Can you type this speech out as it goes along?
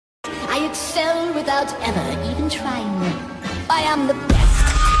I excel without ever even trying. I am the best.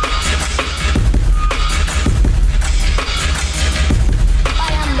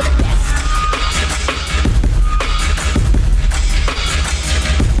 I am the best.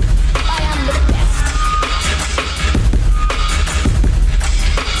 I am the best.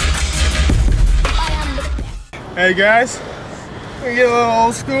 I am the best. Hey guys, we get a little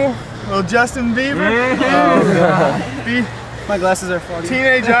old school, a little Justin Bieber. My glasses are foggy.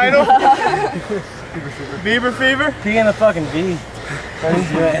 Teenage Idol. Bieber fever. P and the fucking V.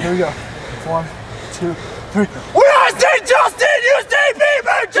 Here we go. 1, 2, 3. When I say Justin, you say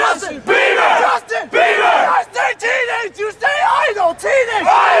Bieber. Justin Bieber. Justin Bieber. I say teenage, you say Idol. Teenage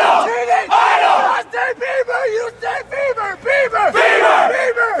Idol. Teenage Idol. I say Bieber, you say Bieber. Bieber. Bieber.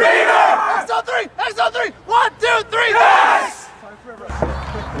 Bieber. Bieber. XO3. XO3. 1, 2, 3. Yes.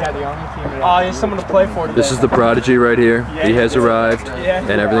 Yeah, the only team. Oh, there's someone to play for today. This is the prodigy right here. He has arrived,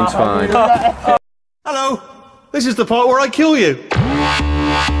 and everything's fine. Hello, this is the part where I kill you.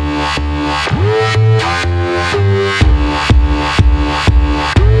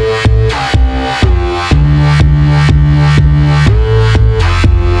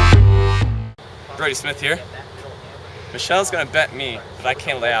 Brody Smith here. Michelle's gonna bet me that I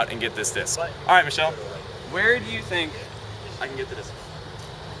can't lay out and get this disc. All right, Michelle, where do you think I can get the disc?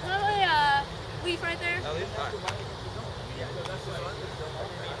 Probably leaf right there. All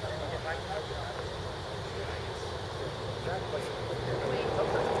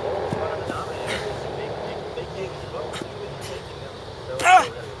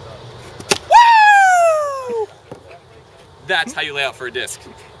right. Woo! That's how you lay out for a disc.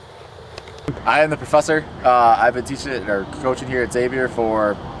 I am the professor. I've been teaching or coaching here at Xavier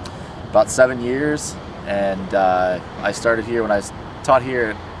for about 7 years, and I started here when I taught here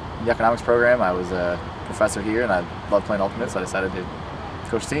in the economics program. I was a professor here, and I loved playing Ultimate, so I decided to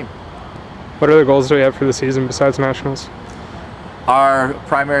coach the team. What other goals do we have for the season besides nationals? Our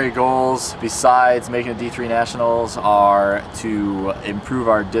primary goals, besides making a D3 Nationals, are to improve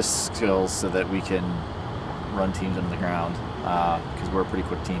our disc skills so that we can run teams into the ground, because we're a pretty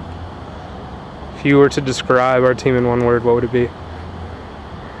quick team. If you were to describe our team in one word, what would it be?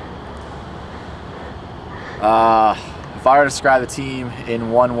 If I were to describe the team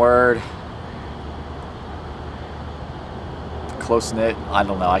in one word, close-knit. I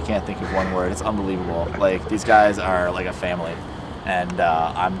don't know, I can't think of one word. It's unbelievable. Like, these guys are like a family, and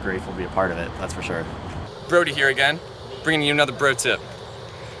I'm grateful to be a part of it, that's for sure. Brody here again, bringing you another bro tip.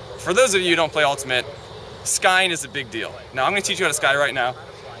 For those of you who don't play Ultimate, skying is a big deal. Now I'm gonna teach you how to sky right now.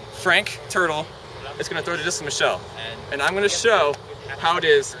 Frank Turtle is gonna throw the disc to Michelle, and I'm gonna show how it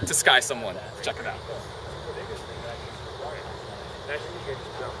is to sky someone. Check it out.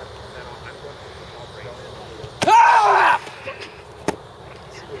 Ah!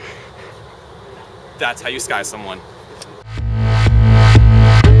 That's how you sky someone.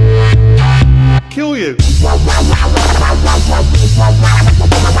 Kill you.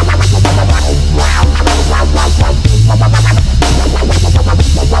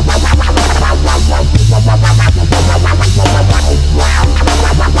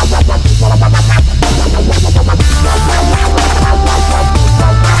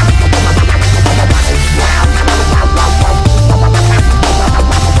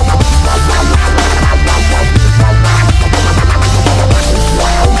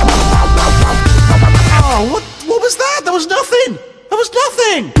 What was that? There was nothing! There was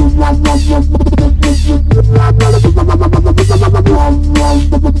nothing!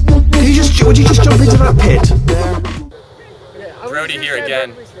 Would you just jump into that pit? Brody here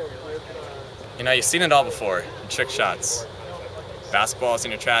again. You know, you've seen it all before. Trick shots. Basketballs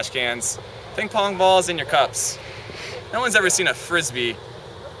in your trash cans. Ping pong balls in your cups. No one's ever seen a frisbee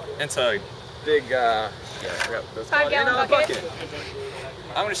into a big, I forgot what those called. 5-gallon bucket.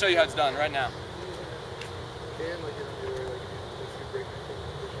 I'm gonna show you how it's done right now.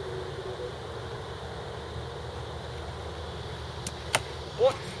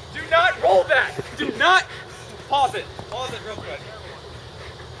 What? Do not roll that! Do not! Pause it. Pause it real quick.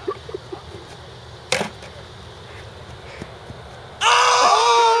 Oh!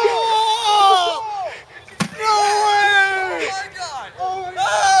 No way! Oh my God! Oh my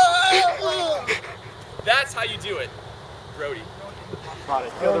God! That's how you do it, Brody.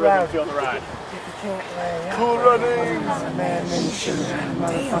 Feel the rhythm, feel the ride. Cool running. Man, you should have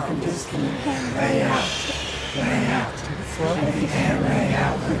motherfucking disc lay out. Lay out. If you can't lay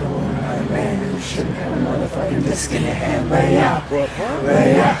out like a woman or a man, you shouldn't have a motherfucking disc in your hand. Lay out.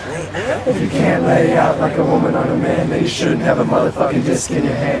 Lay out. If you can't lay out like a woman or a man, then you shouldn't have a motherfucking disc in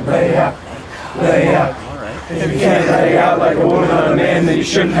your hand. Lay out. Lay out. If you can't lay out like a woman on a man, then you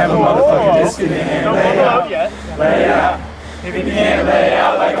shouldn't have a motherfucking disc in your hand. Lay out. Lay out. If you can't lay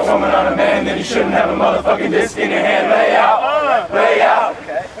out like a woman on a man, then you shouldn't have a motherfucking disc in your hand. Lay out. Lay out.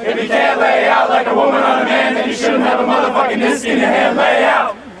 If you can't lay out like a woman on a man, then you shouldn't have a motherfucking disc in your hand. Lay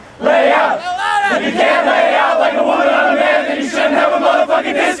out. Lay out. If you can't lay out like a woman on a man, then you shouldn't have a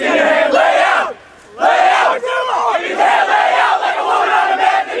motherfucking disc in your hand. Lay out. Lay out. If you can't lay out like a woman on a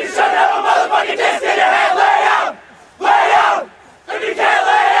man, then you shouldn't have a motherfucking disc in your hand. Lay out. Lay out. If you can't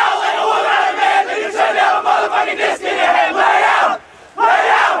lay out like a woman on a man, then you shouldn't have a motherfucking disc in your hand. Lay out. Lay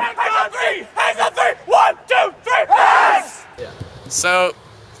out. Hands on three. Hands on three. 1, 2, 3. Hands. So,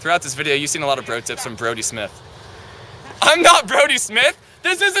 throughout this video, you've seen a lot of bro tips from Brody Smith. I'm not Brody Smith.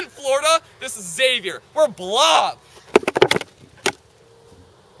 This isn't Florida. This is Xavier. We're B.L.O.B.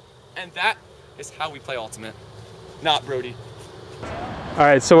 And that is how we play Ultimate. Not Brody. All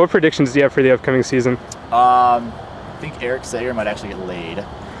right, so what predictions do you have for the upcoming season? I think Xavier might actually get laid.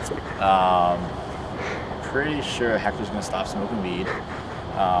 Pretty sure Hector's gonna stop smoking weed.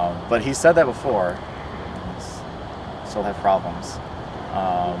 But he said that before. Still have problems.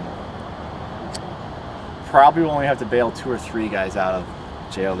 Probably will only have to bail 2 or 3 guys out of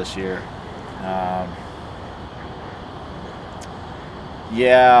jail this year.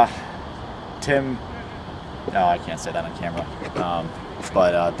 Yeah, Tim. No, I can't say that on camera.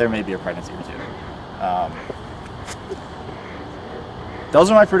 But there may be a pregnancy or 2. Those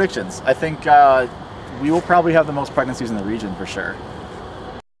are my predictions. I think we will probably have the most pregnancies in the region for sure.